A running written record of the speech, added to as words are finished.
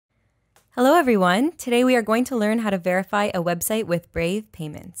Hello everyone! Today we are going to learn how to verify a website with Brave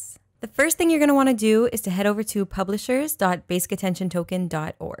Payments. The first thing you're going to want to do is to head over to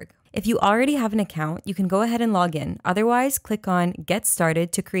publishers.basicattentiontoken.org. If you already have an account, you can go ahead and log in. Otherwise, click on Get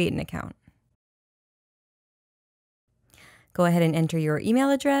Started to create an account. Go ahead and enter your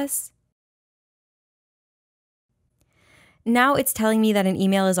email address. Now it's telling me that an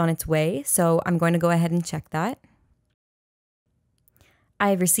email is on its way, so I'm going to go ahead and check that.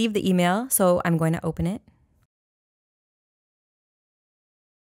 I've received the email, so I'm going to open it.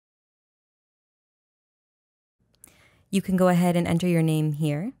 You can go ahead and enter your name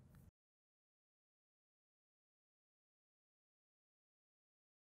here.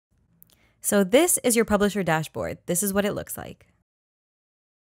 So this is your publisher dashboard. This is what it looks like.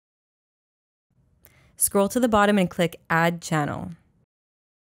 Scroll to the bottom and click Add Channel.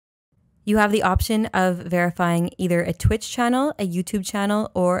 You have the option of verifying either a Twitch channel, a YouTube channel,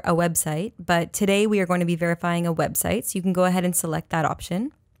 or a website, but today we are going to be verifying a website, so you can go ahead and select that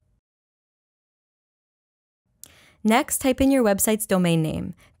option. Next, type in your website's domain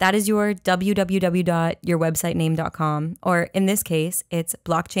name. That is your www.yourwebsitename.com, or in this case, it's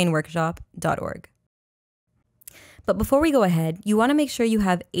blockchainworkshop.org. But before we go ahead, you want to make sure you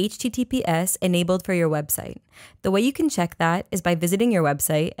have HTTPS enabled for your website. The way you can check that is by visiting your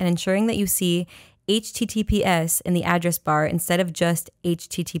website and ensuring that you see HTTPS in the address bar instead of just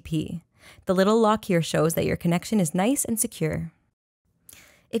HTTP. The little lock here shows that your connection is nice and secure.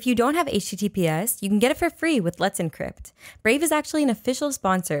 If you don't have HTTPS, you can get it for free with Let's Encrypt. Brave is actually an official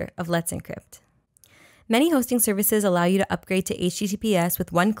sponsor of Let's Encrypt. Many hosting services allow you to upgrade to HTTPS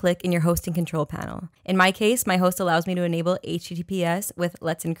with one click in your hosting control panel. In my case, my host allows me to enable HTTPS with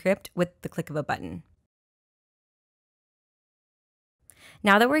Let's Encrypt with the click of a button.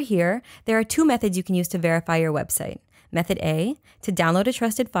 Now that we're here, there are two methods you can use to verify your website. Method A, to download a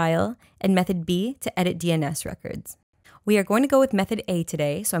trusted file, and Method B, to edit DNS records. We are going to go with Method A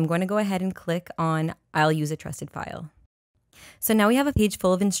today, so I'm going to go ahead and click on I'll use a trusted file. So now we have a page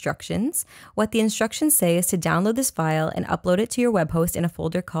full of instructions. What the instructions say is to download this file and upload it to your web host in a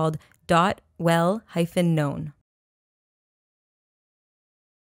folder called .well-known.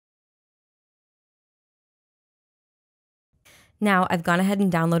 Now I've gone ahead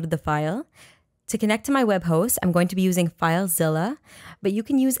and downloaded the file. To connect to my web host, I'm going to be using FileZilla, but you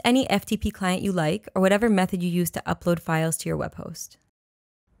can use any FTP client you like or whatever method you use to upload files to your web host.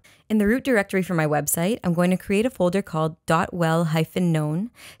 In the root directory for my website, I'm going to create a folder called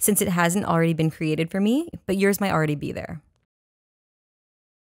 .well-known since it hasn't already been created for me, but yours might already be there.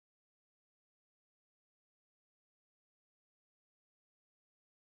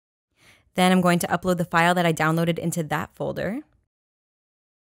 Then I'm going to upload the file that I downloaded into that folder.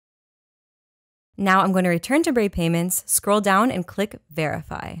 Now I'm going to return to Brave Payments, scroll down and click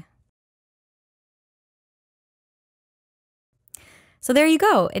Verify. So there you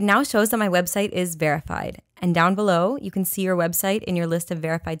go. It now shows that my website is verified. And down below, you can see your website in your list of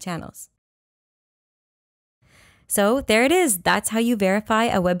verified channels. So there it is. That's how you verify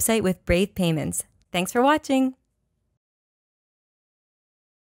a website with Brave Payments. Thanks for watching.